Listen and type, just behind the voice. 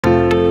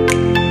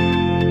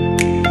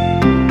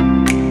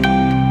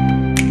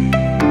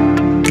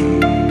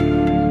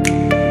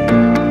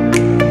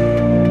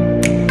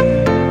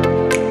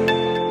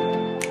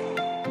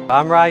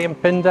I'm Ryan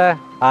Pinder.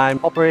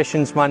 I'm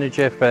Operations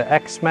Manager for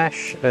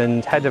XMesh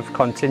and Head of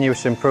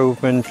Continuous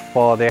Improvement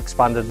for the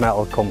Expanded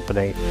Metal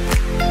Company.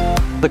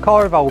 The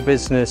core of our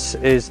business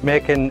is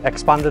making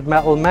expanded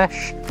metal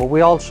mesh, but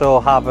we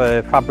also have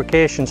a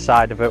fabrication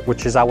side of it,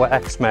 which is our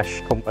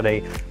XMesh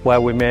company,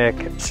 where we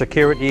make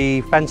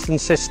security fencing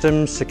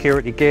systems,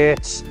 security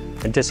gates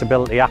and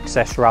disability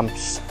access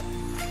ramps.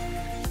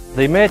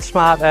 The Made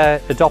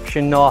Smarter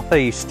Adoption North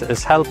East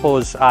has helped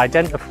us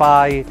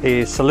identify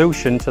a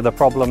solution to the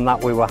problem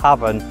that we were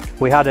having.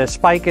 We had a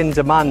spike in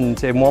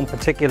demand in one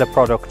particular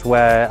product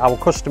where our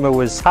customer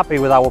was happy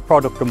with our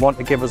product and wanted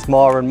to give us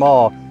more and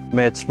more.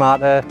 Made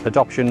Smarter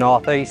Adoption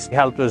North East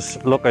helped us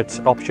look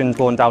at options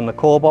going down the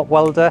cobot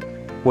welder,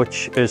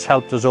 which has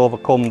helped us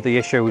overcome the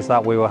issues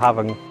that we were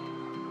having.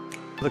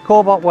 The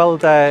cobot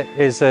welder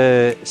is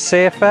a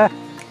safer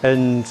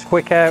and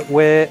quicker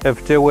way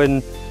of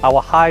doing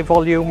our high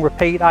volume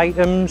repeat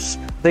items.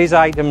 These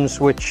items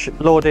which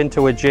load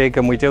into a jig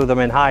and we do them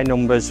in high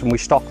numbers and we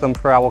stock them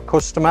for our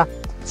customer.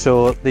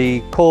 So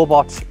the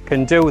cobot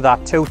can do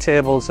that 2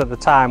 tables at a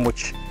time,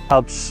 which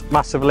helps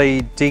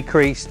massively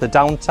decrease the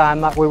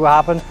downtime that we were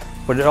having,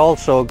 but it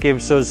also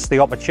gives us the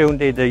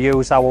opportunity to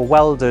use our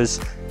welders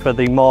for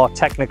the more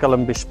technical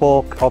and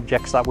bespoke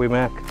objects that we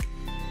make.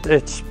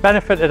 It's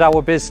benefited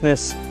our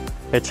business.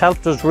 It's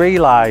helped us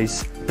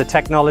realise the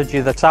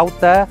technology that's out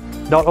there,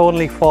 not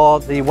only for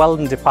the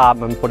welding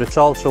department, but it's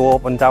also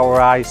opened our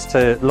eyes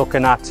to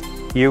looking at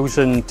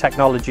using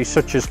technology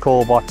such as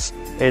cobots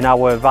in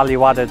our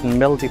value-added and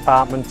mill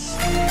departments.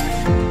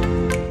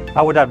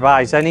 I would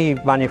advise any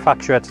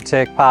manufacturer to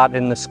take part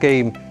in the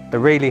scheme. It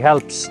really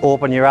helps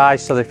open your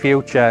eyes to the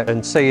future,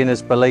 and seeing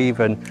is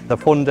believing. The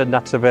funding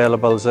that's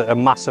available is a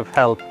massive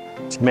help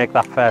to make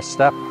that first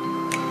step.